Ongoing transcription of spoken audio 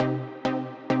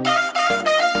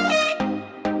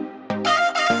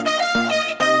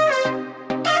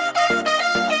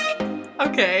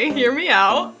Okay, hear me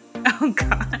out. Oh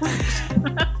gosh.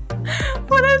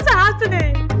 What is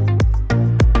happening?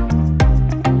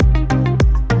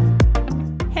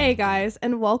 Hey guys,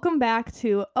 and welcome back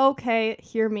to Okay,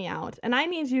 Hear Me Out. And I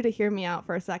need you to hear me out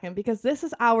for a second because this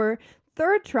is our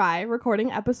third try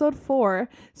recording episode 4,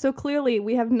 so clearly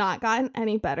we have not gotten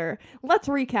any better. Let's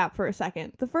recap for a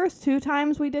second. The first 2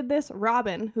 times we did this,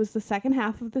 Robin, who's the second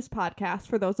half of this podcast,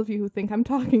 for those of you who think I'm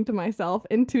talking to myself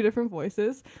in 2 different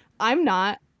voices, I'm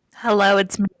not. Hello,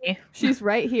 it's me. She's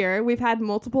right here. We've had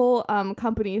multiple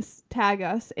companies tag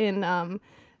us in,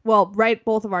 write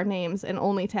both of our names and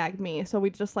only tag me. So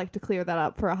we'd just like to clear that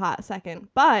up for a hot second.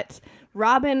 But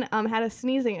Robin had a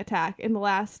sneezing attack in the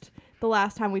last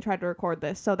time we tried to record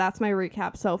this. So that's my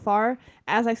recap so far.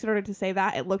 As I started to say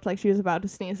that, it looked like she was about to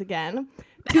sneeze again.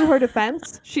 To her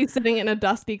defense, she's sitting in a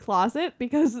dusty closet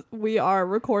because we are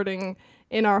recording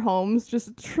in our homes,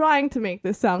 just trying to make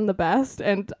this sound the best.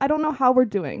 And I don't know how we're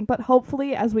doing, but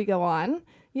hopefully as we go on,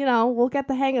 we'll get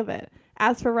the hang of it.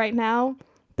 As for right now,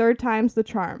 third time's the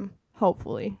charm,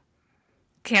 hopefully.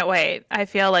 Can't wait. I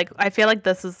feel like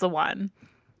this is the one.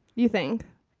 You think?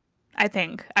 I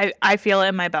think. I feel it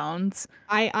in my bones.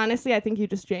 I think you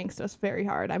just jinxed us very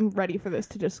hard. I'm ready for this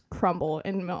to just crumble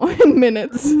in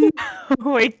minutes.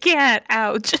 Oh, I can't.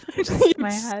 Ouch. I just hit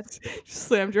my head. Just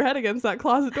slammed your head against that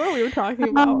closet door we were talking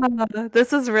about.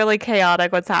 This is really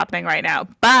chaotic what's happening right now.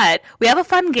 But we have a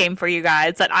fun game for you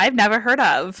guys that I've never heard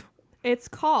of. It's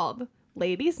called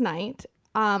Ladies' Night.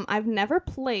 I've never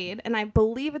played, and I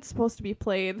believe it's supposed to be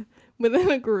played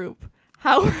within a group.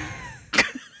 How...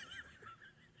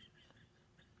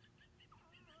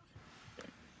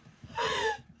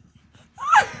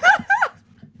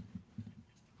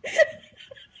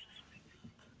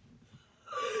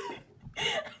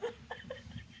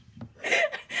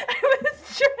 I was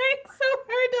trying so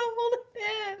hard to hold it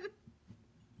in.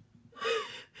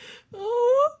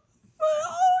 Oh,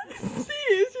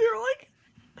 you're like,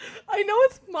 I know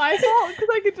it's my fault because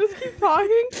I could just keep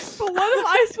talking, but what am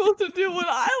I supposed to do when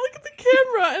I look at the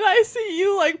camera and I see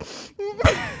you like...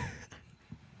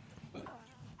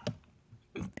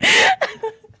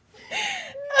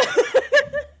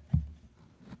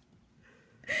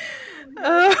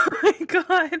 Oh my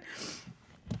god.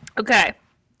 Okay.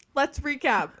 Let's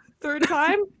recap. Third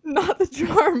time, not the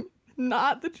charm.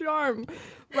 Not the charm.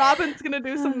 Robin's gonna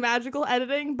do some magical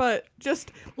editing, but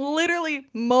just literally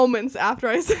moments after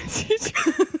I said teacher.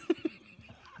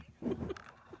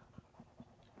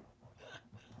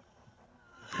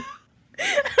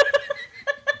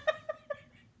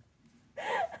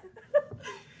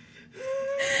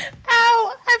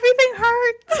 Ow! Everything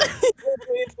hurts.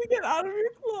 You need to get out of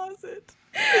your closet.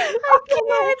 I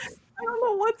can't. I don't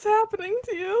know what's happening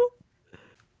to you.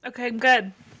 Okay, I'm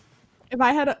good. If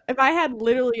I had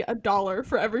literally $1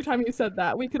 for every time you said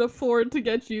that, we could afford to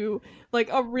get you like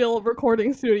a real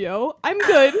recording studio. I'm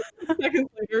good. Seconds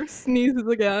later, sneezes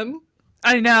again.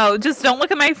 I know. Just don't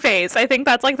look at my face. I think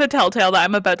that's like the telltale that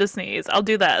I'm about to sneeze. I'll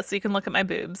do this so you can look at my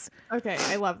boobs. Okay,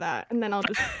 I love that. And then I'll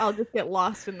just get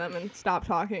lost in them and stop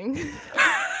talking.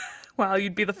 Wow,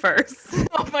 you'd be the first.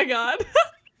 Oh my god.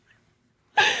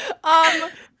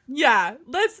 Yeah,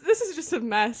 this is just a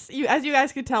mess. As you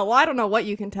guys could tell, well, I don't know what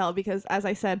you can tell because, as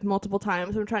I said multiple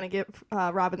times, I'm trying to give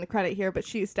Robin the credit here, but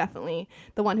she's definitely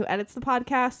the one who edits the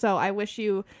podcast, so I wish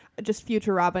you, just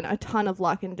future Robin, a ton of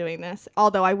luck in doing this,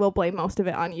 although I will blame most of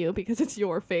it on you because it's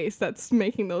your face that's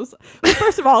making those...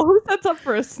 First of all, who sets up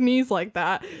for a sneeze like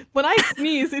that? When I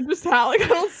sneeze, it just I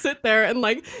don't sit there and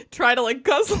try to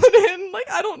guzzle it in.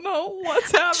 I don't know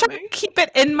what's happening. Keep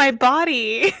it in my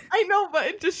body. I know,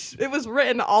 but it was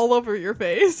written all over your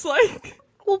face. Well,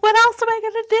 what else am I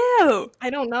gonna do? I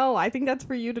don't know. I think that's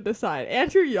for you to decide.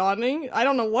 And you're yawning. I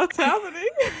don't know what's happening.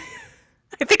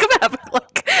 I think I'm having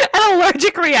an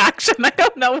allergic reaction. I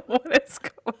don't know what is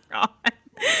going on.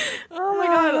 Oh my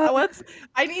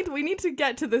god, we need to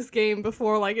get to this game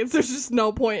before there's just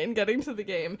no point in getting to the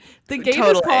game. The game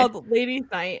is called Ladies'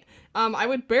 Night. I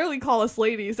would barely call us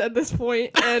ladies at this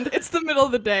point, and it's the middle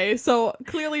of the day, so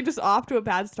clearly just off to a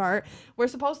bad start. We're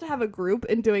supposed to have a group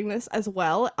in doing this as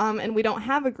well, and we don't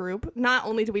have a group. Not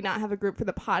only do we not have a group for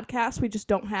the podcast, we just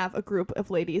don't have a group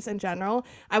of ladies in general.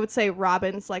 I would say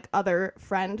Robin's other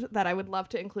friend that I would love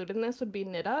to include in this would be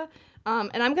Nida.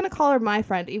 And I'm going to call her my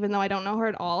friend, even though I don't know her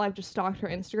at all. I've just stalked her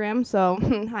Instagram. So,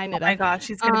 hi, Nida. Oh my gosh,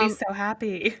 she's going to be so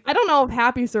happy. I don't know if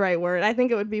happy is the right word. I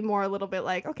think it would be more a little bit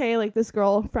this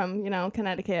girl from,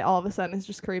 Connecticut all of a sudden is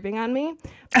just creeping on me.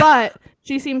 But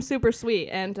she seems super sweet.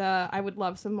 And I would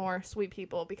love some more sweet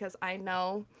people because I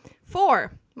know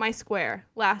for my square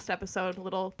last episode,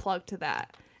 little plug to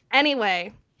that.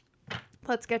 Anyway,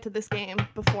 Let's get to this game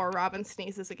before Robin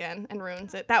sneezes again and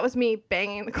ruins it. That was me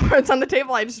banging the cards on the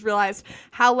table. I just realized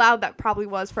how loud that probably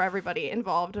was for everybody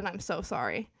involved, and I'm so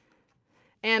sorry.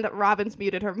 And Robin's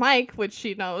muted her mic, which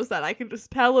she knows that I can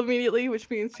just tell immediately, which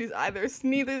means she's either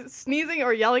sneezing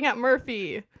or yelling at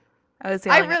Murphy. I was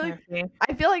yelling at Murphy.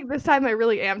 I feel like this time I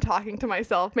really am talking to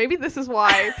myself. Maybe this is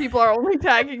why people are only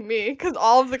tagging me, because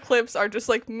all of the clips are just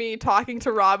like me talking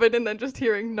to Robin and then just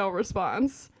hearing no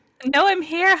response. No, I'm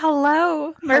here.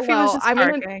 Hello. Murphy was just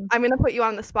barking. I'm gonna put you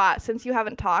on the spot since you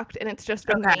haven't talked and it's just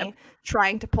been me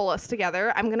trying to pull us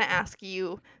together. I'm gonna ask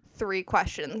you 3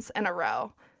 questions in a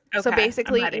row. Okay, So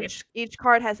basically, I'm ready. each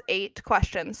card has 8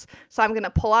 questions. So I'm gonna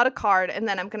pull out a card and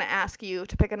then I'm gonna ask you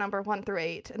to pick a number 1 through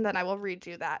 8, and then I will read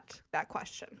you that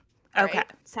question. All Okay.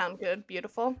 right? Sound good?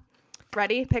 Beautiful.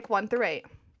 Ready? Pick 1 through 8.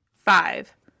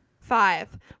 5.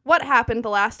 5. What happened the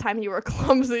last time you were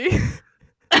clumsy?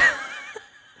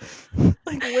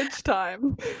 Like which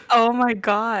time? Oh my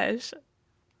gosh.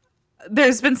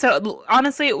 There's been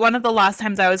honestly, one of the last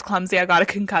times I was clumsy, I got a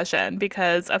concussion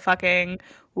because a fucking,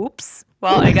 oops.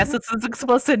 Well, I guess it's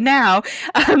explicit now.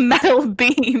 A metal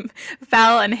beam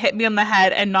fell and hit me on the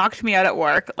head and knocked me out at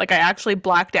work. Like I actually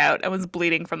blacked out and was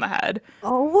bleeding from the head.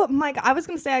 Oh my God. I was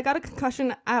going to say I got a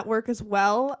concussion at work as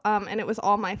well. And it was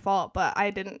all my fault, but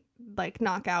I didn't like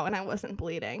knock out and I wasn't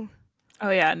bleeding.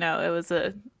 Oh yeah, no, it was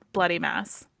a bloody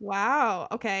mess. Wow.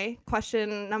 Okay. Pick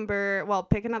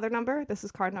another number. This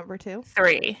is card number 2.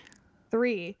 3.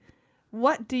 3.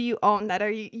 What do you own that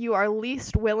you are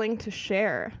least willing to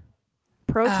share?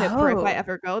 Pro tip for if I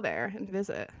ever go there and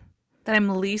visit. That I'm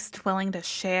least willing to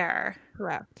share.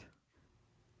 Correct.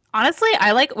 Honestly,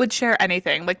 I would share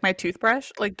anything, like my toothbrush.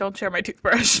 Like, don't share my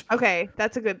toothbrush. Okay,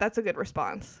 that's a good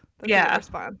response. That's Yeah. a good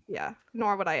response. Yeah.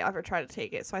 Nor would I ever try to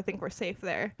take it, so I think we're safe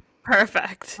there.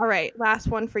 Perfect. All right, last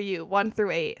one for you. 1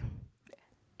 through 8.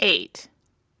 8.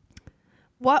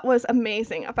 What was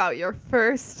amazing about your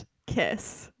first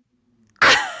kiss?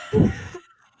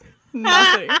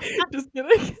 Nothing. Just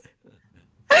kidding.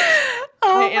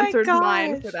 Oh I answered my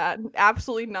mine gosh. for that.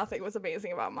 Absolutely nothing was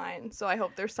amazing about mine. So I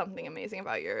hope there's something amazing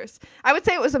about yours. I would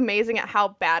say it was amazing at how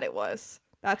bad it was.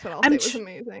 That's what I'll say was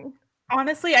amazing.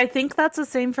 Honestly, I think that's the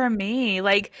same for me.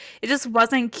 Like, it just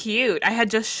wasn't cute. I had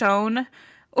just shown,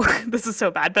 this is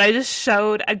so bad, but I just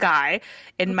showed a guy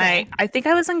in I think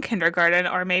I was in kindergarten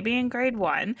or maybe in grade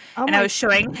 1, and I was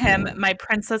showing him my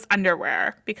princess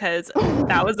underwear because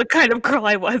that was the kind of girl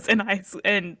I was in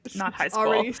not high school.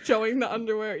 Already showing the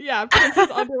underwear. Yeah, princess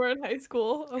underwear in high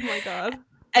school. Oh my God.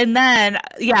 And then,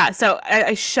 yeah, so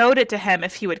I showed it to him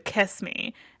if he would kiss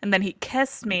me. And then he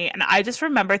kissed me. And I just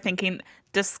remember thinking,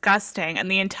 disgusting. And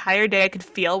the entire day I could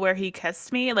feel where he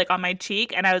kissed me, like on my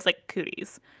cheek. And I was like,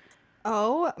 cooties.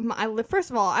 Oh, first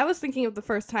of all, I was thinking of the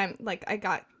first time, like,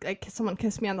 someone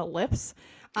kissed me on the lips.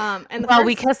 And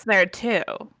we kissed there too.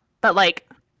 But like,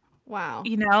 wow.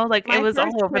 You know, like My it was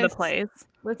all first over the kiss place.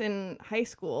 was in high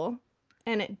school.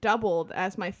 And it doubled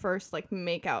as my first like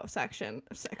makeout session.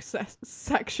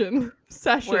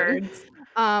 Words.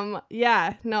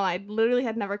 Yeah, no, I literally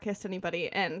had never kissed anybody,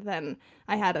 and then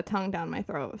I had a tongue down my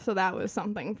throat, so that was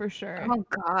something for sure. Oh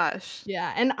gosh.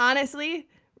 Yeah, and honestly,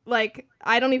 like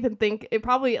I don't even think it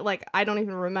probably like I don't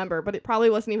even remember, but it probably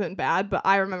wasn't even bad, but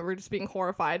I remember just being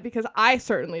horrified because I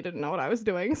certainly didn't know what I was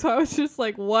doing. So I was just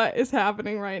like, what is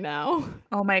happening right now?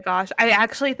 Oh my gosh. I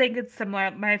actually think it's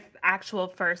similar. My actual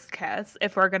first kiss,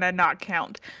 if we're gonna not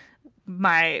count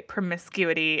my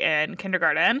promiscuity in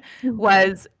kindergarten,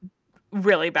 was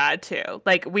really bad too.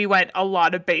 Like we went a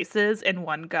lot of bases in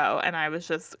one go and I was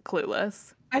just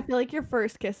clueless. I feel like your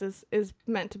first kiss is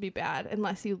meant to be bad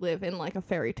unless you live in like a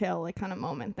fairy tale like kind of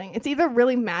moment thing. It's either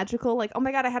really magical, like, oh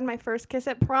my God, I had my first kiss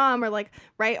at prom, or like,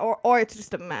 right, or it's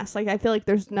just a mess. Like I feel like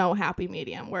there's no happy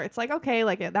medium where it's like, okay,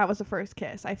 like that was the first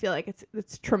kiss. I feel like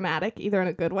it's traumatic either in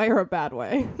a good way or a bad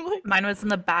way. Like, mine was in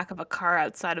the back of a car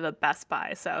outside of a Best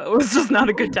Buy, so it was just not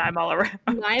a good time all around.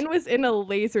 Mine was in a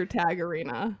laser tag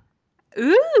arena.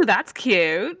 Ooh, that's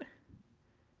cute.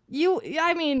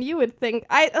 I mean, you would think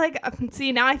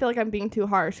see, now I feel like I'm being too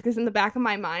harsh because in the back of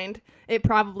my mind, it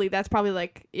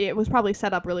was probably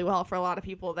set up really well for a lot of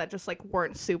people that just like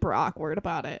weren't super awkward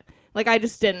about it. Like I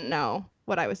just didn't know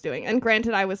what I was doing. And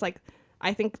granted, I was like,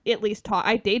 I think at least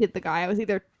I dated the guy. I was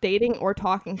either dating or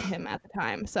talking to him at the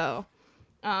time. So,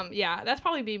 yeah, that's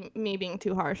probably me being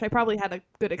too harsh. I probably had a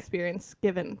good experience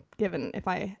given if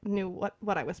I knew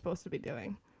what I was supposed to be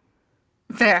doing.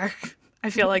 Fair. I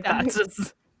feel like that's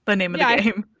just the name of the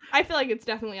game. I feel like it's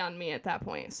definitely on me at that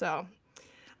point. So,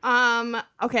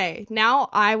 okay, now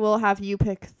I will have you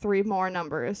pick 3 more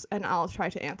numbers and I'll try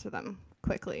to answer them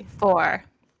quickly. 4.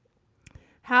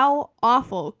 How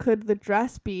awful could the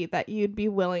dress be that you'd be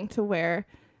willing to wear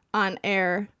on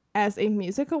air as a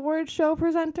music awards show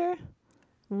presenter?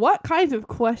 What kind of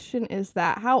question is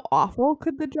that? How awful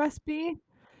could the dress be?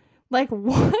 Like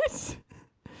what?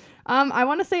 I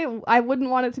want to say I wouldn't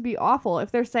want it to be awful.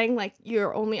 If they're saying like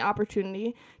your only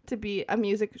opportunity to be a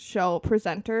music show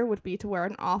presenter would be to wear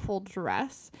an awful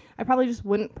dress, I probably just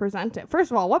wouldn't present it.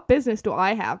 First of all, what business do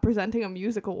I have presenting a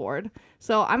music award?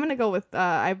 So I'm gonna go with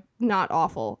I'm not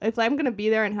awful. If I'm gonna be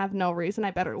there and have no reason,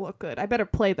 I better look good. I better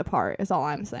play the part. Is all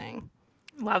I'm saying.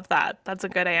 Love that. That's a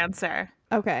good answer.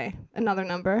 Okay, another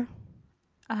number.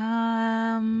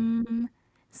 Um,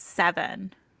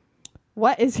 7.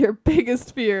 What is your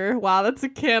biggest fear? Wow, that's a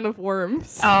can of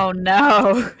worms. Oh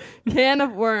no. Can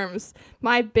of worms.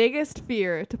 My biggest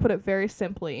fear, to put it very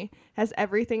simply, has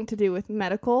everything to do with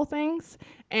medical things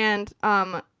and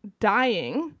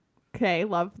dying. Okay,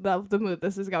 love the mood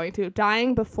this is going to.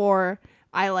 Dying before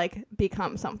I like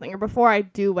become something or before I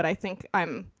do what I think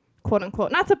I'm quote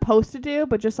unquote not supposed to do,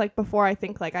 but just like before I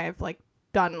think like I have like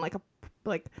done like a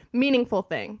like meaningful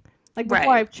thing. Like before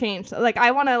Right. I've changed. Like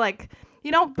I want to like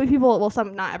but people, well,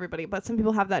 some, not everybody, but some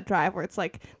people have that drive where it's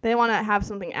like they want to have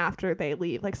something after they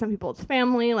leave. Like some people, it's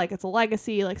family, like it's a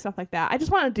legacy, like stuff like that. I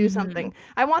just want to do Hmm. something.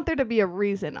 I want there to be a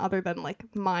reason other than like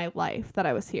my life that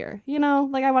I was here. You know,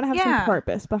 like I want to have some Yeah.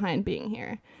 purpose behind being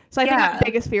here. So I think my Yeah.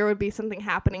 biggest fear would be something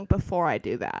happening before I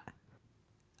do that.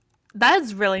 That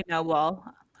is really noble.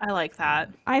 I like that.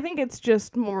 I think it's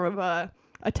just more of a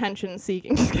attention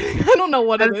seeking. Just kidding. I don't know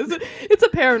what it is. That's- It's a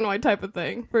paranoid type of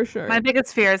thing for My sure.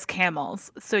 biggest fear is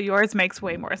camels, so yours makes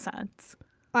way more sense.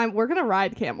 We're gonna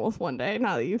ride camels one day.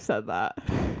 Now that you've said that.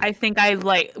 I think I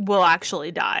like will actually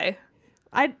die.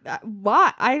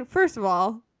 Why? I first of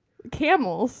all,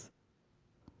 camels.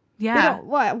 They Yeah. don't.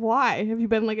 What? Why have you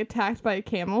been like attacked by a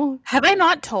camel? Have I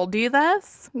not told you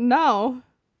this? No.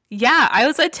 Yeah, I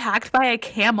was attacked by a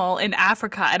camel in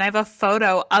Africa and I have a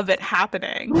photo of it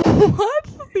happening. What?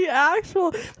 The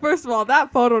actual. First of all,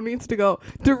 that photo needs to go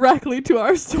directly to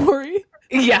our story.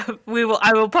 Yeah,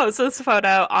 I will post this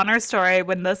photo on our story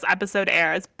when this episode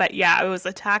airs. But yeah, I was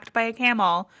attacked by a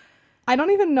camel. I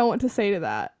don't even know what to say to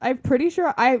that. I'm pretty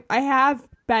sure I have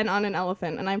been on an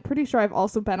elephant, and I'm pretty sure I've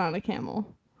also been on a camel.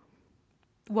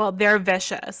 Well, they're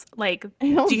vicious. Like, I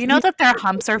do don't. you know that their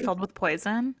humps are filled with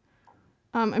poison?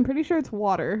 I'm pretty sure it's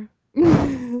water.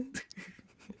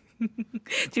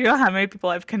 Do you know how many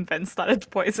people I've convinced that it's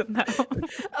poison though?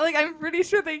 Like I'm pretty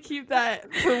sure they keep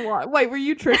that for what? Wait, were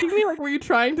you tricking me? Like were you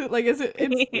trying to like? Is it?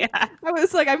 It's. Yeah, I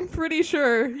was like, I'm pretty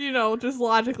sure. Just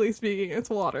logically speaking, it's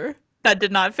water. that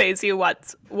did not phase you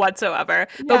whatsoever.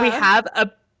 But we Yeah. have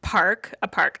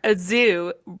a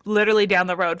zoo literally down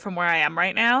the road from where I am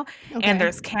right now, and Okay.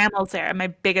 there's camels there. And my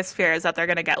biggest fear is that they're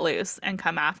gonna get loose and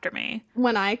come after me.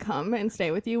 When I come and stay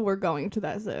with you, we're going to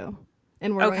that zoo,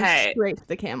 and we're going Okay, straight to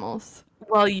the camels.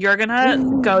 well, you're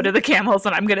gonna go to the camels,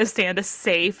 and I'm gonna stand a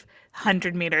safe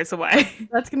 100 meters away.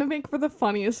 That's gonna make for the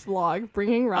funniest vlog,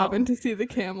 bringing Oh, Robin to see the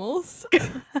camels.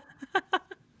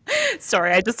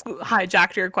 sorry, I just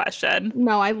hijacked your question.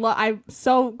 No, I'm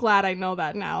so glad I know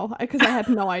that now because I had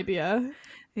no idea.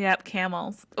 Yep,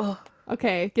 camels. Oh,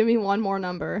 Okay, give me one more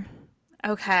number.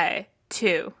 okay,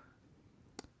 2.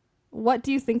 What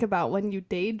do you think about when you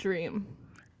daydream?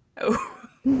 Oh,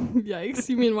 Yikes!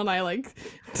 You mean when I like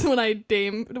when I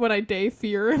day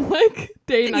fear and like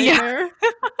day yeah. nightmare?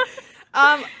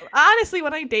 Honestly,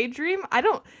 when I daydream,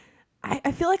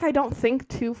 I feel like I don't think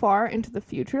too far into the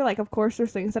future. Like, of course,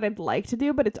 there's things that I'd like to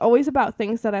do, but it's always about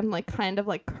things that I'm like kind of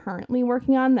like currently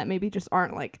working on that maybe just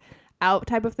aren't like out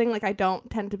type of thing. Like, I don't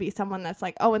tend to be someone that's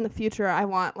like, oh, in the future, I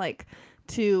want like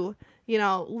to,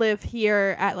 live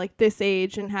here at like this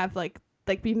age and have like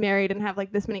be married and have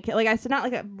like this many kids. Like, I said, not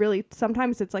like a really,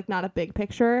 sometimes it's like not a big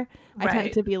picture. I tend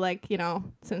Right. to be like,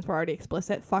 since we're already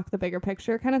explicit, fuck the bigger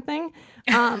picture kind of thing.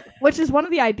 Which is one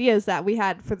of the ideas that we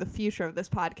had for the future of this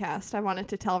podcast. I wanted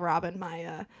to tell Robin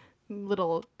my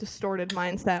little distorted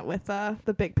mindset with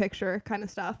the big picture kind of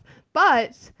stuff.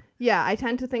 But yeah, I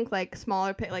tend to think like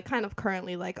smaller, like kind of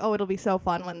currently like, oh, it'll be so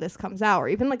fun when this comes out, or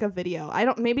even like a video. I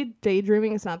don't, maybe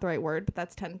daydreaming is not the right word, but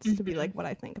that tends to be Mhm. like what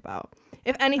I think about.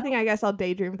 If anything, I guess I'll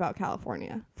daydream about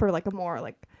California for like a more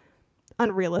like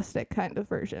unrealistic kind of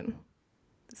version.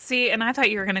 See, and I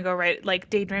thought you were gonna go right, like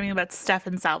daydreaming about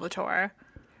Stefan Salvatore.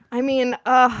 I mean,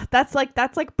 that's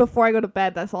like before I go to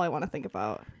bed. That's all I want to think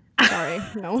about. Sorry,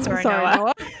 no, Sorry, sorry, Noah.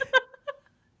 Noah.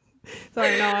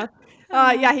 Sorry, Noah.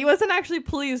 Yeah, he wasn't actually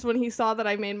pleased when he saw that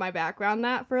I made my background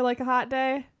that for like a hot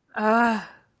day. Uh,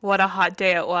 what a hot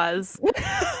day it was.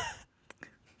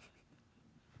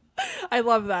 I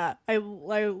love that. I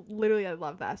literally I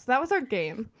love that. So that was our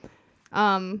game.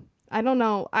 I don't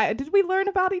know. Did we learn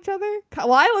about each other?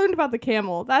 Well, I learned about the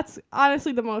camel. That's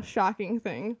honestly the most shocking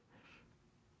thing.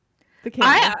 The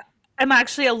camel. I am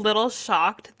actually a little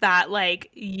shocked that like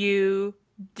you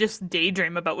just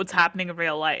daydream about what's happening in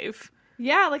real life.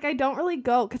 Yeah, like I don't really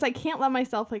go because I can't let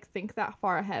myself like think that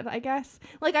far ahead, I guess.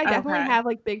 Like I definitely Okay. have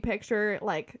like big picture,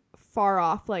 like far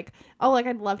off, like, oh, like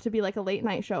I'd love to be like a late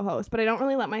night show host, but I don't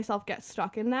really let myself get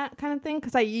stuck in that kind of thing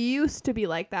because I used to be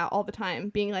like that all the time,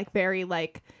 being like very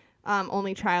like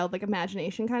only child, like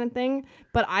imagination kind of thing.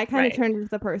 But I kind of Right. turned into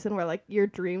the person where like your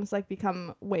dreams like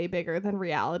become way bigger than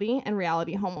reality, and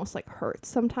reality almost like hurts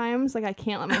sometimes. Like I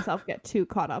can't let myself get too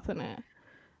caught up in it.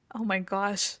 Oh my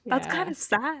gosh. That's kind Yeah. of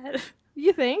sad.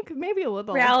 You think? Maybe a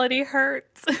little. Reality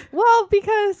hurts. Well,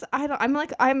 because I don't, I'm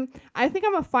like, I think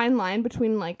I'm a fine line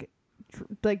between like,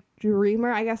 like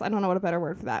dreamer, I guess. I don't know what a better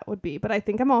word for that would be, but I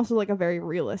think I'm also like a very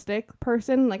realistic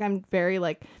person. Like, I'm very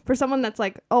like, for someone that's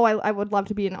like, oh, I would love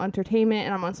to be in entertainment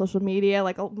and I'm on social media,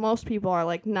 like, most people are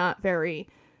like not very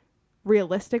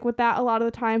realistic with that a lot of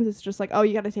the times. It's just like, oh,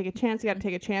 you got to take a chance, you got to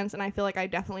take a chance. And I feel like I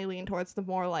definitely lean towards the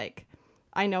more like,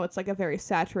 I know it's like a very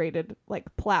saturated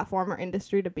like platform or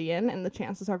industry to be in, and the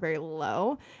chances are very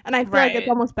low. And I feel like it's Right.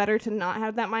 almost better to not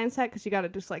have that mindset because you got to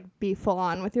just like be full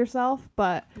on with yourself.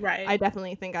 But Right. I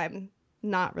definitely think I'm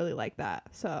not really like that.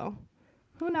 So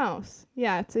who knows?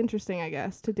 Yeah, it's interesting, I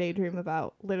guess, to daydream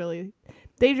about literally.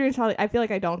 Daydreams probably, I feel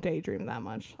like I don't daydream that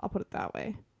much. I'll put it that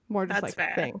way. More just That's like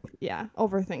fair. think. Yeah,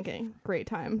 overthinking. Great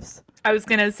times. I was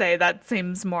gonna say that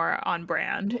seems more on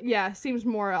brand. Yeah, seems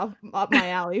more up my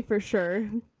alley for sure.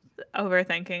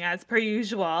 Overthinking as per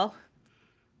usual.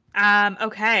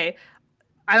 Okay.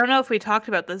 I don't know if we talked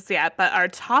about this yet, but our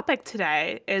topic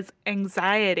today is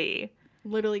anxiety.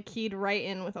 Literally keyed right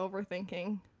in with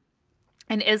overthinking.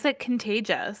 And is it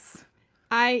contagious?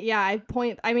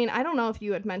 I mean, I don't know if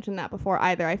you had mentioned that before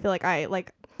either. I feel like I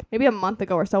like maybe a month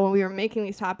ago or so when we were making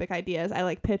these topic ideas, I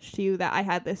like pitched to you that I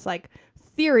had this like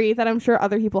theory that I'm sure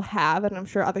other people have and I'm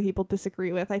sure other people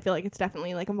disagree with. I feel like it's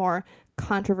definitely like a more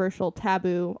controversial,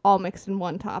 taboo, all mixed in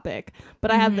one topic.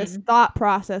 But I have this Hmm. thought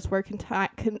process where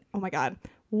oh my god,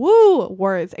 woo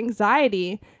words,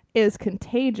 anxiety is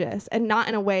contagious and not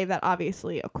in a way that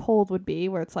obviously a cold would be,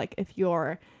 where it's like if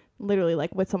you're literally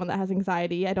like with someone that has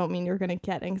anxiety, I don't mean you're going to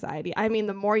get anxiety. I mean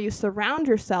the more you surround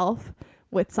yourself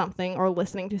with something or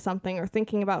listening to something or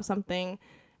thinking about something,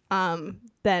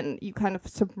 then you kind of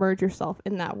submerge yourself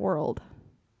in that world.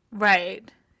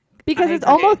 Right. I Because it's agree.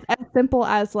 almost as simple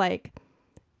as like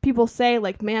people say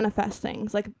like manifest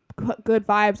things, like put good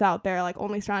vibes out there, like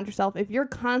only surround yourself. If you're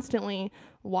constantly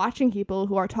watching people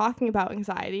who are talking about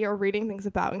anxiety or reading things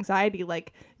about anxiety,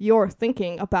 like you're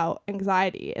thinking about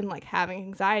anxiety and like having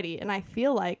anxiety. And I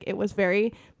feel like it was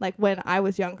very like when I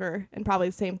was younger and probably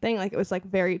the same thing, like it was like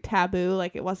very taboo,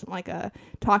 like it wasn't like a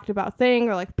talked about thing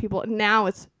or like people. Now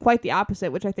it's quite the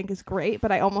opposite, which I think is great,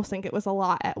 but I almost think it was a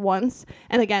lot at once.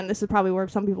 And again, this is probably where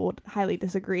some people would highly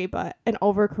disagree, but an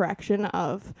overcorrection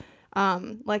of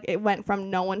like it went from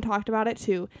no one talked about it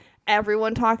to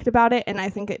everyone talked about it, and I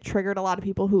think it triggered a lot of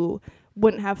people who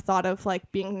wouldn't have thought of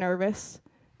like being nervous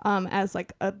as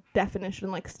like a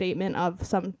definition, like statement of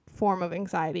some form of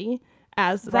anxiety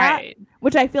as that, Right.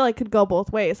 which I feel like could go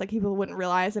both ways. Like people wouldn't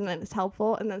realize, and then it's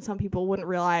helpful, and then some people wouldn't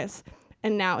realize,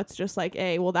 and now it's just like,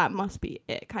 a well, that must be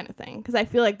it kind of thing. Because I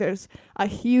feel like there's a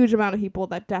huge amount of people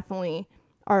that definitely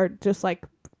are just like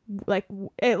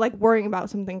worrying about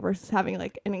something versus having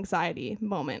like an anxiety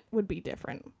moment would be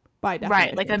different by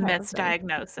Right. Like definition a type of thing.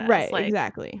 misdiagnosis. Right, Like,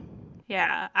 exactly.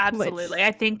 yeah, Which absolutely.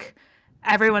 I think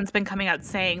everyone's been coming out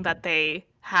saying that they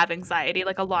have anxiety.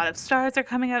 Like a lot of stars are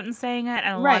coming out and saying it,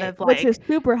 and a lot right, of which is like,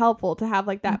 super helpful to have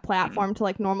like that mhm. platform to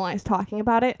like normalize talking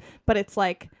about it, but it's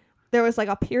like there was like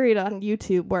a period on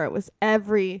YouTube where it was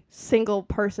every single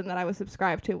person that I was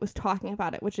subscribed to was talking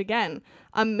about it, which again,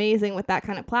 amazing with that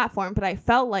kind of platform, but I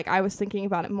felt like I was thinking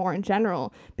about it more in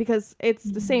general because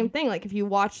it's the same Mhm. thing. Like if you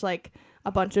watch like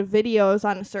a bunch of videos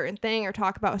on a certain thing or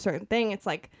talk about a certain thing, it's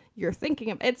like you're thinking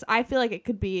of it's I feel like it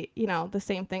could be, the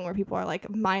same thing where people are like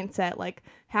mindset, like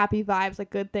happy vibes, like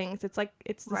good things. It's like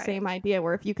it's the Right. same idea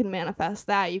where if you can manifest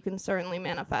that, you can certainly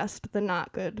manifest the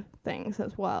not good things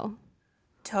as well.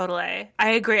 Totally.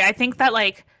 I agree. I think that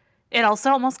like it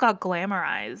also almost got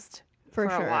glamorized For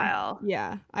for a sure. while.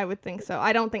 Yeah, I would think so.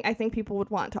 I think people would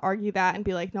want to argue that and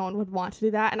be like, no one would want to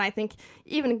do that. And I think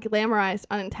even glamorized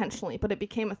unintentionally, but it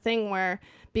became a thing where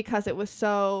because it was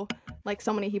so, like,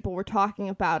 so many people were talking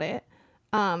about it,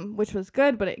 which was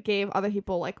good, but it gave other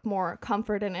people like more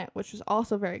comfort in it, which was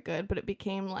also very good. But it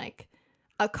became like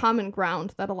a common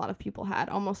ground that a lot of people had,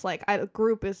 almost like a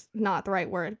group is not the right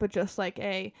word, but just like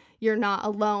a you're not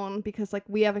alone because like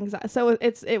we have anxiety. So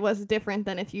it was different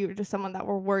than if you were just someone that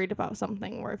were worried about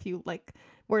something, or if you like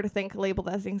were to think labeled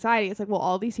as anxiety, it's like, well,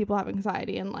 all these people have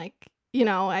anxiety, and like,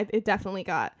 it definitely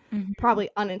got Mhm. probably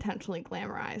unintentionally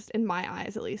glamorized in my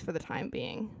eyes, at least for the time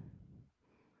being.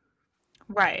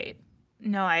 Right.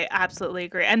 No, I absolutely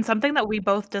agree. And something that we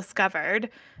both discovered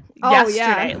Oh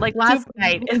yeah, yesterday, like last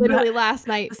night, is that literally last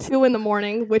night, 2 in the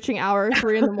morning, witching hour,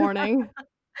 3 in the morning.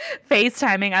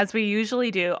 FaceTiming as we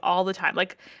usually do all the time.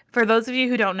 Like, for those of you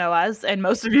who don't know us, and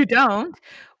most of you don't,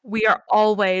 we are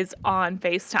always on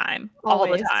FaceTime all the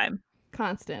Always time.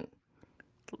 constant.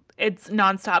 It's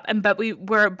nonstop. And but we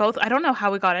were both, I don't know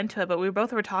how we got into it, but we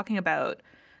both were talking about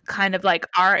kind of like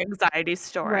our anxiety Right.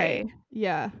 story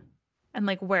Yeah. and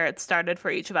like where it started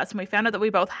for each of us. And we found out that we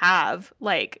both have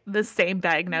like the same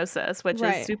diagnosis, which is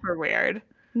Right. super weird.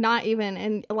 Not even,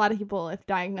 and a lot of people, if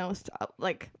diagnosed,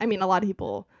 like, I mean, a lot of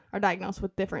people are diagnosed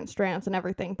with different strands and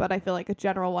everything, but I feel like a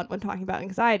general one when talking about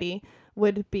anxiety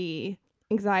would be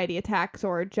anxiety attacks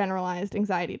or generalized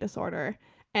anxiety disorder.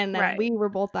 And then Right. we were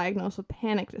both diagnosed with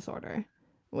panic disorder,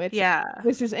 which Yeah.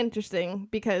 which is interesting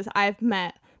because I've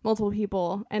met multiple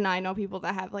people, and I know people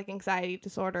that have like anxiety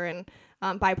disorder and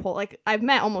bipolar. Like, I've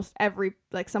met almost every,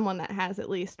 like, someone that has at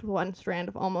least one strand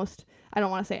of almost, I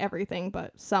don't want to say everything,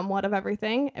 but somewhat of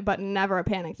everything, but never a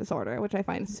panic disorder, which I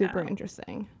find super No.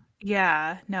 interesting.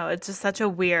 Yeah. No, it's just such a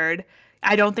weird.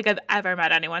 I don't think I've ever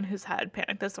met anyone who's had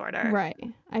panic disorder. Right.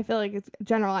 I feel like it's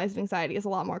generalized anxiety is a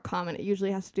lot more common. It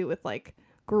usually has to do with like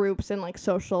groups and like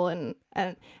social, and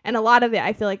a lot of it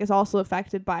I feel like is also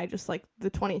affected by just like the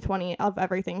 2020 of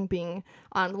everything being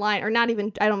online, or not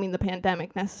even, I don't mean the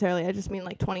pandemic necessarily. I just mean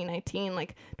like 2019,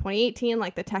 like 2018,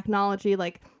 like the technology,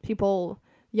 like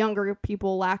younger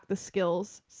people lack the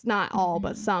skills. It's not all,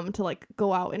 but Mhm. some, to like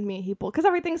go out and meet people because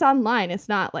everything's online. It's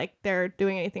not like they're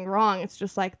doing anything wrong. It's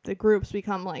just like the groups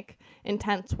become like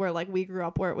intense, where like we grew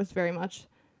up where it was very much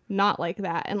not like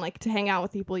that, and like to hang out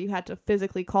with people you had to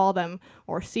physically call them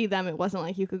or see them. It wasn't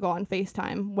like you could go on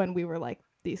FaceTime when we were like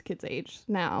these kids age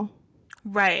now.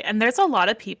 Right. And there's a lot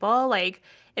of people, like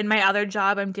in my other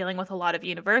job, I'm dealing with a lot of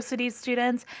university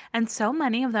students, and so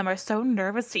many of them are so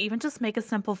nervous to even just make a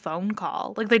simple phone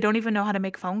call. Like they don't even know how to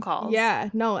make phone calls. Yeah,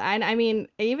 no, and I mean,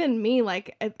 even me,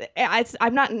 like,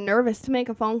 I'm not nervous to make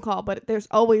a phone call, but there's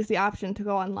always the option to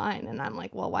go online, and I'm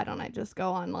like, well, why don't I just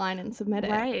go online and submit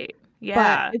it? Right. But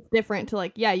Yeah. it's different to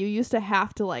like, yeah, you used to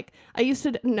have to like, I used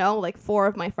to know like four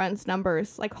of my friends'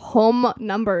 numbers, like home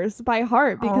numbers by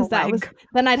heart, because Oh that my was,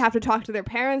 then I'd have to talk to their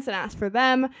parents and ask for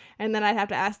them, and then I'd have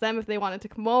to ask them if they wanted to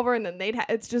come over, and then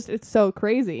it's just, it's so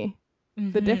crazy, the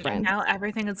And difference. now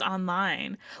everything is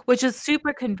online, which is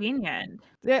super convenient.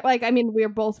 Like, I mean, we're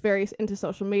both very into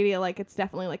social media, like it's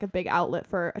definitely like a big outlet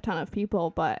for a ton of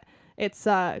people, but it's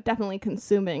definitely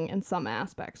consuming in some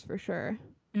aspects for sure.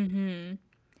 hmm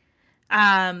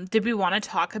did we want to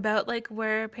talk about like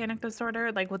where panic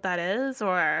disorder, like what that is,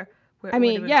 or I where do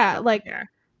mean, we want to yeah, go from like,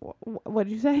 here? what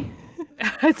did you say?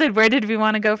 I said, where did we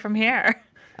want to go from here?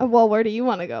 Well, where do you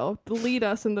want to go? Lead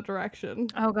us in the direction.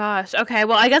 Oh gosh. Okay.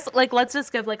 Well, I guess like let's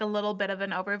just give like a little bit of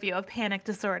an overview of panic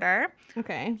disorder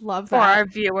Okay, love for that. our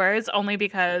viewers, only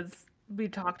because we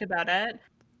talked about it.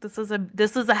 This is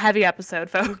a heavy episode,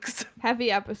 folks.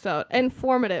 Heavy episode.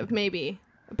 Informative, maybe.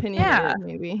 Yeah. Opinionated,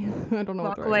 maybe. I don't know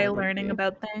what the Walk right away word would learning be.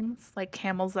 about things like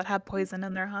camels that have poison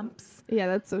in their humps. Yeah,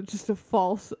 that's just a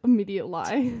false immediate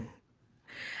lie.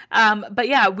 But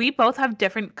yeah, we both have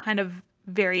different kind of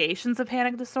variations of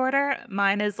panic disorder.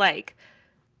 Mine is like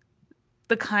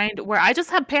the kind where I just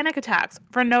have panic attacks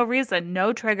for no reason,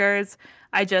 no triggers.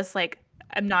 I just like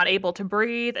am not able to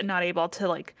breathe and not able to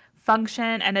like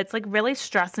function, and it's like really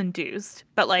stress induced.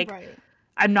 But like Right.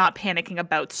 I'm not panicking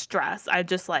about stress. I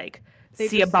just like see a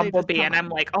They just bumblebee come and I'm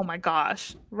up. like, "Oh my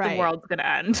gosh, the Right. world's gonna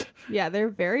end." Yeah, they're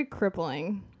very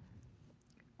crippling.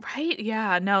 Right?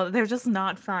 Yeah, no, they're just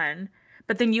not fun.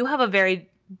 But then you have a very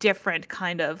different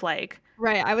kind of like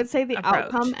Right. I would say the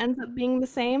outcome approach. ends up being the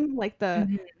same. Like the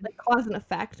Mhm. like cause and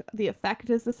effect. The effect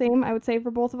is the same, I would say, for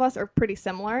both of us, or pretty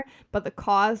similar, but the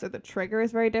cause or the trigger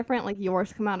is very different. Like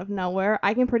yours come out of nowhere.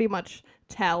 I can pretty much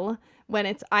tell when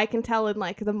it's, I can tell in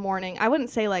like the morning. I wouldn't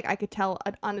say like I could tell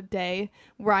on a day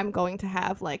where I'm going to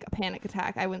have like a panic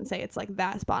attack. I wouldn't say it's like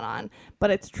that spot on,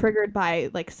 but it's triggered by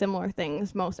like similar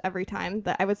things most every time.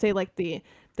 That I would say like the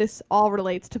this all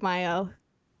relates to my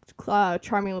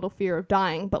charming little fear of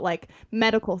dying, but like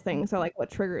medical things are like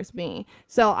what triggers me.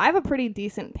 So I have a pretty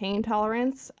decent pain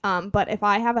tolerance. But if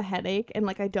I have a headache and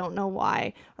like I don't know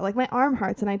why, or like my arm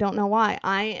hurts and I don't know why,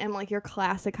 I am like your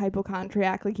classic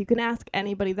hypochondriac. Like you can ask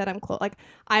anybody that I'm close. Like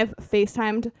I've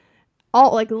FaceTimed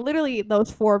all like literally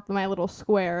those four of my little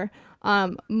square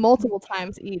multiple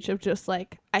times each of just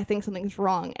like I think something's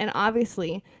wrong, and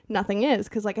obviously nothing is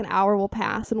because like an hour will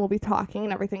pass and we'll be talking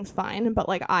and everything's fine, but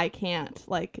like I can't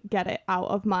like get it out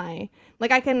of my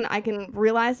like I can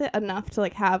realize it enough to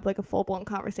like have like a full-blown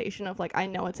conversation of like I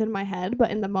know it's in my head,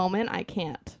 but in the moment I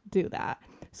can't do that.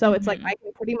 So it's like Hmm. I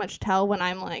can pretty much tell when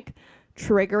I'm like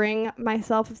triggering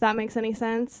myself, if that makes any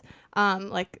sense,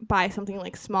 like by something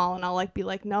like small, and I'll like be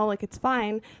like no, like it's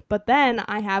fine, but then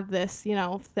I have this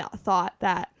thought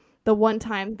that the one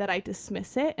time that I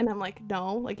dismiss it and I'm like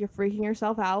no, like you're freaking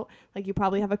yourself out, like you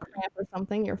probably have a cramp or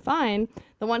something, you're fine,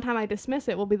 the one time I dismiss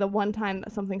it will be the one time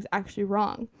that something's actually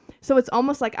wrong. So it's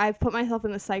almost like I've put myself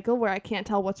in the cycle where I can't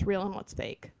tell what's real and what's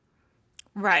fake,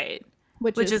 Right.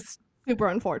 which Which is is, super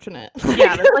unfortunate.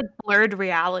 yeah, that's like blurred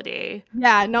reality.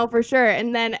 Yeah, no, for sure.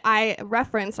 And then I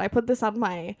put this on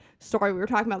my story. We were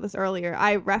talking about this earlier.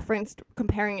 I referenced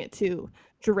comparing it to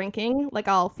drinking. Like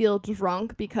I'll feel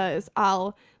drunk because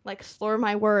I'll like slur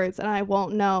my words and I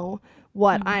won't know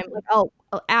what I'm Hmm. like.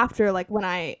 After like when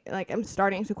I like I'm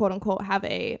starting to quote unquote have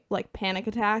a like panic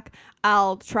attack,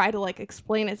 I'll try to like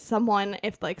explain it to someone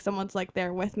if like someone's like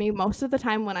there with me. Most of the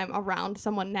time when I'm around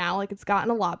someone now, like it's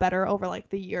gotten a lot better over like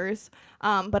the years,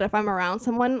 but if I'm around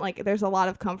someone, like there's a lot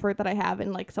of comfort that I have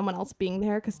in like someone else being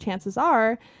there because chances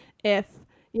are, if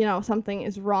something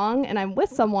is wrong and I'm with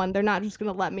someone, they're not just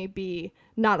gonna let me be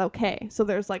not okay. So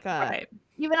there's like a Right.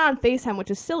 even on FaceTime, which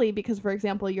is silly because, for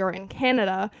example, you're in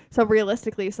Canada, so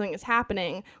realistically, if something is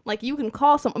happening, like you can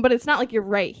call someone, but it's not like you're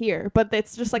right here. But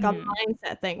it's just like a Hmm.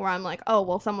 mindset thing where I'm like, oh,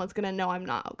 well, someone's gonna know I'm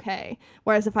not okay.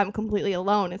 Whereas if I'm completely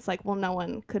alone, it's like, well, no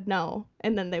one could know,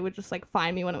 and then they would just like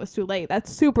find me when it was too late.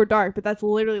 That's super dark, but that's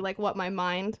literally like what my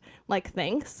mind like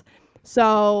thinks.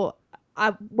 So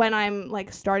when I'm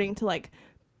like starting to like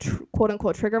quote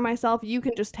unquote trigger myself, you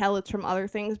can just tell it's from other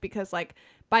things because like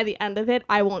by the end of it,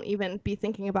 I won't even be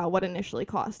thinking about what initially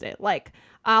caused it. Like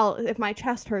I'll if my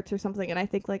chest hurts or something and I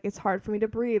think like it's hard for me to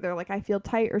breathe or like I feel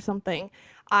tight or something,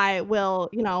 I will,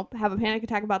 have a panic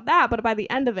attack about that, but by the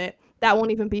end of it, that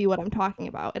won't even be what I'm talking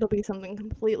about. It'll be something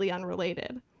completely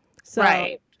unrelated. So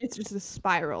Right. it's just a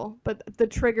spiral, but the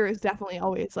trigger is definitely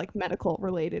always like medical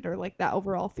related or like that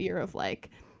overall fear of like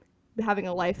having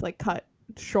a life like cut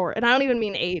short. And I don't even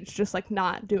mean age, just like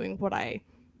not doing what I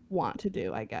want to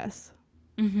do, I guess.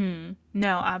 Hmm.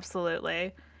 No,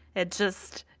 absolutely. It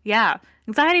just, yeah,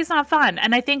 anxiety's not fun.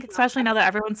 And I think, especially now that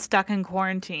everyone's stuck in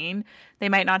quarantine, they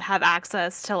might not have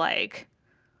access to like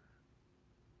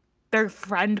their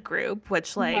friend group,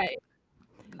 which like Right.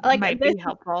 Like might be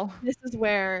helpful. this is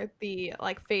where the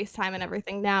like FaceTime and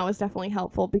everything now is definitely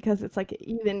helpful because it's like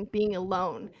even being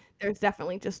alone, there's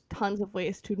definitely just tons of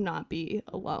ways to not be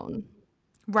alone.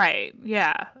 Right.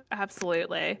 Yeah,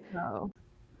 absolutely. So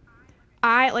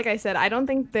like I said, I don't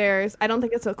think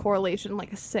it's a correlation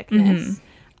like a Hmm. sickness.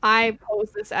 I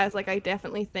pose this as like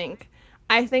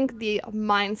I think the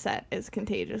mindset is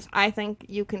contagious. I think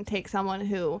you can take someone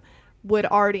who would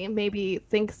already maybe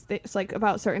think like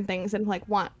about certain things and like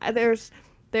want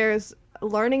there's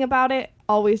learning about it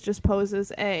always just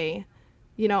poses a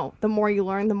the more you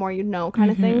learn, the more you know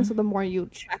kind of thing. Hmm. So the more you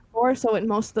check for. So in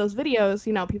most of those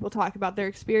videos, people talk about their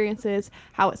experiences,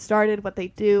 how it started, what they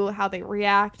do, how they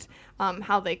react,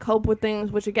 how they cope with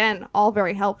things, which again, all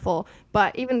very helpful.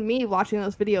 But even me watching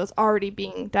those videos, already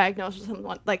being diagnosed with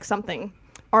something like something,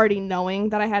 already knowing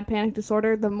that I had panic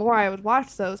disorder, the more I would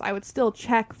watch those, I would still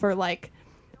check for like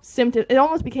symptoms. It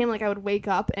almost became like I would wake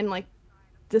up and like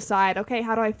decide, okay,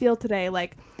 how do I feel today?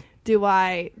 Like,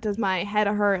 does my head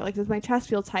hurt? Like, does my chest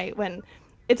feel tight? When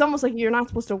it's almost like you're not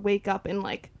supposed to wake up and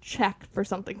like check for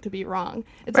something to be wrong.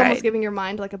 It's almost Right. giving your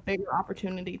mind like a bigger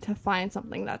opportunity to find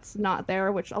something that's not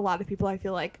there, which a lot of people I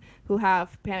feel like who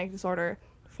have panic disorder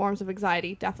forms of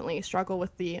anxiety definitely struggle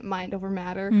with the mind over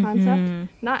matter concept. Hmm.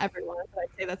 Not everyone, but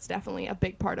I'd say that's definitely a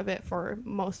big part of it for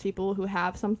most people who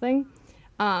have something.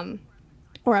 Um,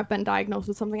 or have been diagnosed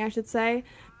with something, I should say.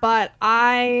 But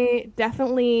I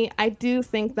do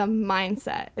think the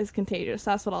mindset is contagious.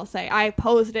 That's what I'll say. I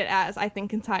posed it as I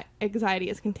think anxiety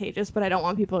is contagious, but I don't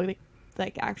want people to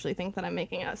like actually think that I'm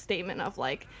making a statement of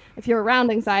like if you're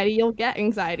around anxiety, you'll get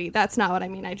anxiety. That's not what I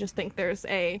mean. I just think there's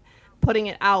a putting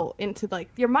it out into like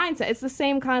your mindset. It's the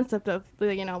same concept of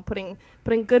putting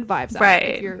good vibes out.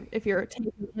 Right. If you're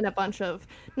taking in a bunch of,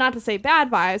 not to say bad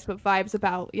vibes, but vibes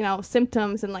about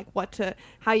symptoms and like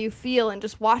how you feel, and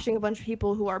just watching a bunch of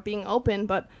people who are being open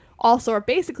but also are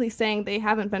basically saying they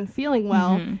haven't been feeling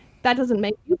well. That doesn't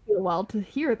make you feel well to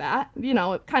hear that.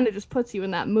 It kind of just puts you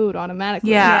in that mood automatically.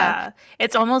 Yeah.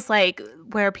 It's almost like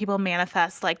where people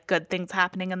manifest like good things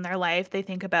happening in their life. They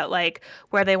think about like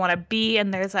where they want to be,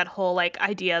 and there's that whole like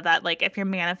idea that like if you're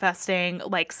manifesting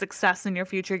like success in your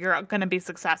future, you're going to be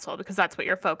successful because that's what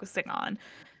you're focusing on.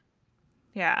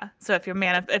 Yeah. So if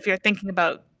you're thinking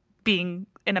about being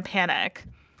in a panic,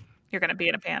 you're going to be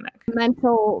in a panic.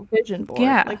 Mental vision board.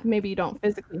 Yeah. Like maybe you don't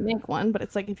physically make one, but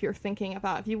it's like if you're thinking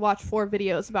about, if you watch 4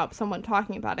 videos about someone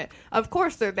talking about it, of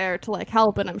course they're there to like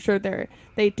help, and I'm sure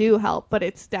they do help, but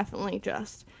it's definitely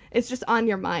it's just on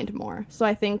your mind more. So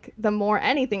I think the more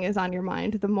anything is on your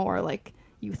mind, the more like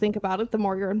you think about it, the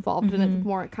more you're involved in it, the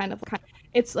more it kind of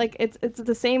it's like it's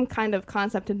the same kind of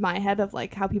concept in my head of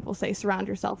like how people say surround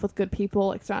yourself with good people,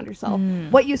 like surround yourself.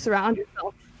 What you surround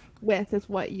yourself with is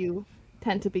what you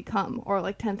tend to become, or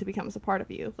like tend to become as a part of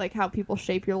you, like how people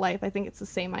shape your life. I think it's the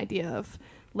same idea of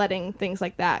letting things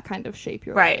like that kind of shape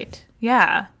your life. Right.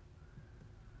 Yeah.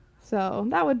 So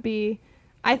that would be,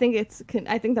 I think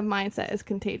I think the mindset is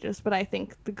contagious, but I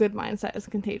think the good mindset is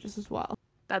contagious as well.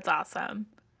 That's awesome.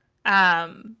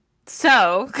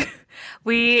 So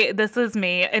this is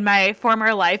me. In my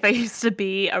former life, I used to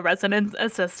be a resident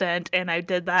assistant, and I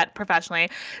did that professionally.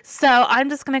 So I'm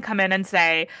just going to come in and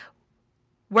say,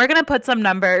 we're going to put some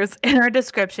numbers in our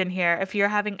description here. If you're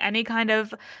having any kind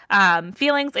of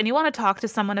feelings and you want to talk to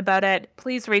someone about it,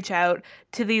 please reach out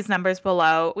to these numbers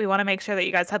below. We want to make sure that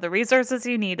you guys have the resources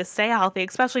you need to stay healthy,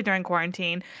 especially during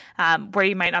quarantine, where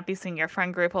you might not be seeing your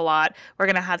friend group a lot. We're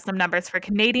going to have some numbers for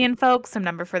Canadian folks, some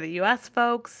number for the US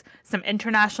folks, some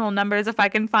international numbers if I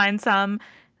can find some.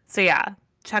 So yeah,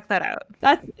 check that out.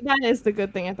 That is the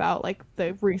good thing about like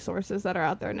the resources that are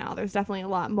out there now. There's definitely a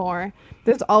lot more.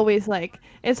 There's always like,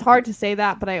 it's hard to say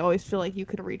that, but I always feel like you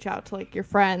could reach out to like your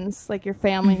friends, like your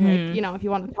family, like if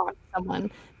you want to talk to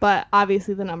someone. But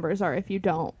obviously the numbers are if you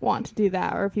don't want to do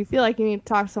that, or if you feel like you need to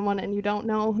talk to someone and you don't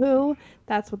know who,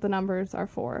 that's what the numbers are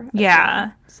for. Yeah.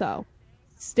 Well. So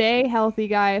stay healthy,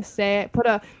 guys.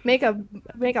 Make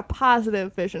a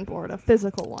positive vision board, a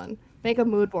physical one. Make a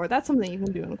mood board. That's something you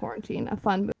can do in quarantine. A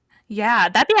fun mood. Yeah,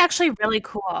 that'd be actually really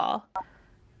cool.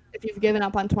 If you've given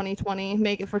up on 2020,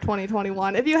 make it for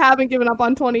 2021. If you haven't given up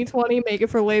on 2020, make it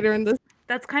for later in this.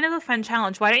 That's kind of a fun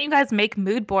challenge. Why don't you guys make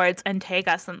mood boards and tag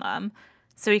us in them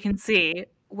so we can see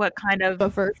what kind of a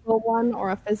virtual one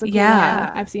or a physical Yeah.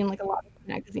 one. I've seen like a lot of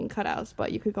magazine cutouts,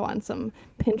 but you could go on some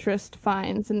Pinterest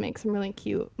finds and make some really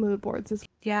cute mood boards as well.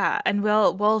 Yeah, and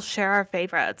we'll share our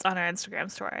favorites on our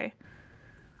Instagram story.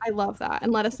 I love that.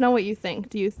 And let us know what you think.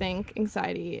 Do you think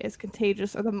anxiety is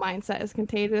contagious, or the mindset is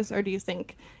contagious, or do you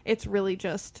think it's really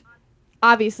just,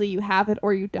 obviously you have it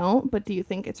or you don't, but do you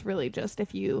think it's really just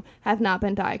if you have not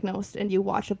been diagnosed and you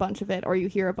watch a bunch of it or you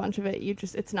hear a bunch of it,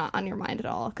 it's not on your mind at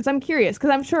all? Because I'm curious,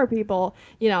 because I'm sure people,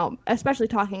 especially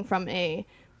talking from a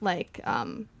like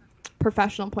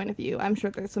professional point of view, I'm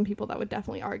sure there's some people that would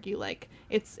definitely argue like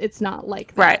it's not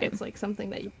like that. Right. It's like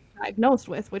something that you diagnosed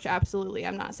with, which absolutely,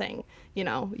 I'm not saying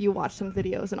you watch some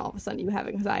videos and all of a sudden you have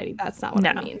anxiety. That's not what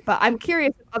I mean. But I'm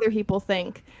curious if other people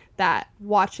think that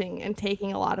watching and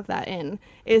taking a lot of that in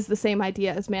is the same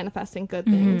idea as manifesting good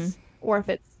things, or if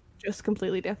it's just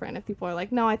completely different. If people are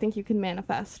like, no, I think you can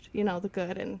manifest the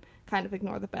good and kind of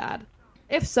ignore the bad.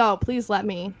 If so, please let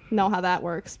me know how that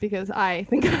works, because I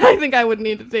think I would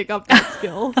need to take up that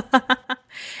skill.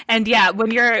 And yeah,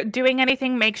 when you're doing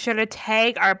anything, make sure to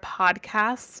tag our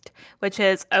podcast, which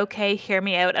is Okay Hear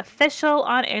Me Out Official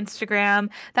on Instagram.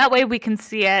 That way we can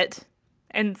see it,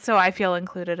 and so I feel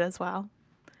included as well.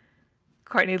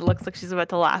 Courtney looks like she's about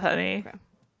to laugh at me. Okay.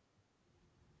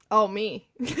 Oh, me.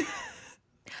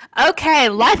 Okay,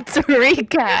 let's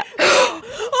recap.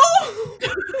 Oh!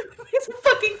 There's a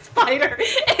fucking spider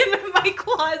in my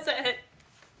closet.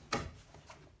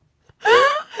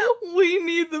 We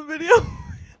need the video.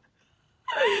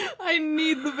 I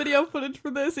need the video footage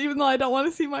for this, even though I don't want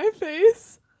to see my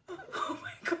face. Oh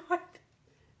my god.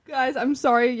 Guys, I'm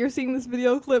sorry you're seeing this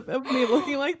video clip of me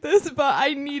looking like this, but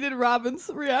I needed Robin's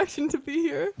reaction to be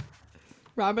here.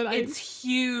 Robin, It's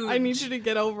huge. I need you to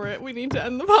get over it. We need to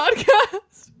end the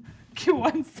podcast. Give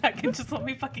 1 second, just let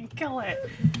me fucking kill it.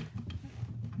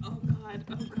 Oh god,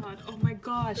 oh my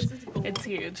gosh. It's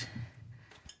huge.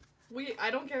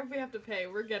 I don't care if we have to pay.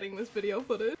 We're getting this video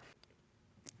footage.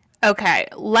 Okay,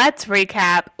 let's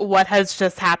recap what has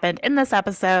just happened in this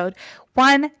episode.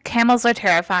 One, camels are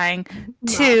terrifying.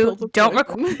 Not Two, filled with don't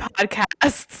record poison.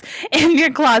 podcasts in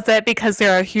your closet because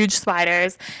there are huge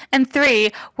spiders. And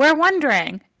three, we're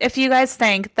wondering if you guys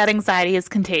think that anxiety is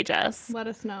contagious. Let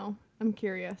us know. I'm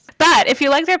curious. But if you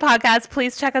liked our podcast,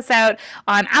 please check us out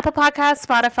on Apple Podcasts,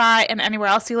 Spotify, and anywhere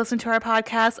else you listen to our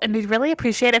podcast. And we'd really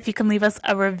appreciate it if you can leave us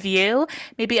a review,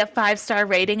 maybe a 5-star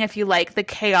rating if you like the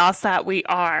chaos that we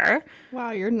are. Wow,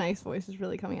 your nice voice is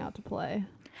really coming out to play.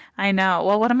 I know.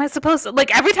 Well, what am I supposed to,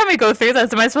 like, every time I go through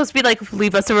this, am I supposed to be like,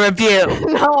 leave us a review?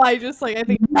 No, I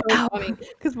think it's so funny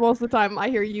because most of the time I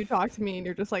hear you talk to me and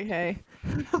you're just like, hey.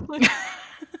 I'm like,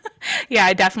 Yeah,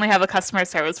 I definitely have a customer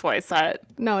service voice that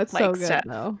no, it's so likes good to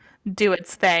though. do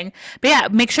its thing. But yeah,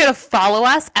 make sure to follow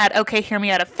us at OK Hear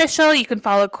Me Out Official. You can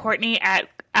follow Courtney at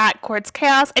Quartz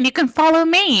Chaos, and you can follow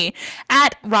me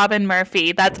at Robin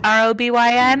Murphy. That's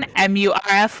ROBYNMURFY,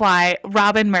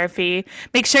 Robin Murphy.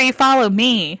 Make sure you follow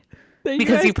me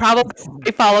because you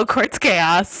probably follow Quartz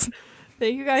Chaos.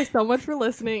 Thank you guys so much for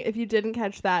listening. If you didn't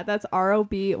catch that, that's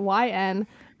ROBYNMURFY,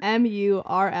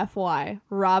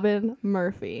 Robin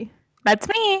Murphy. That's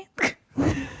me.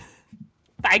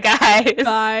 Bye, guys.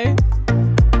 Bye.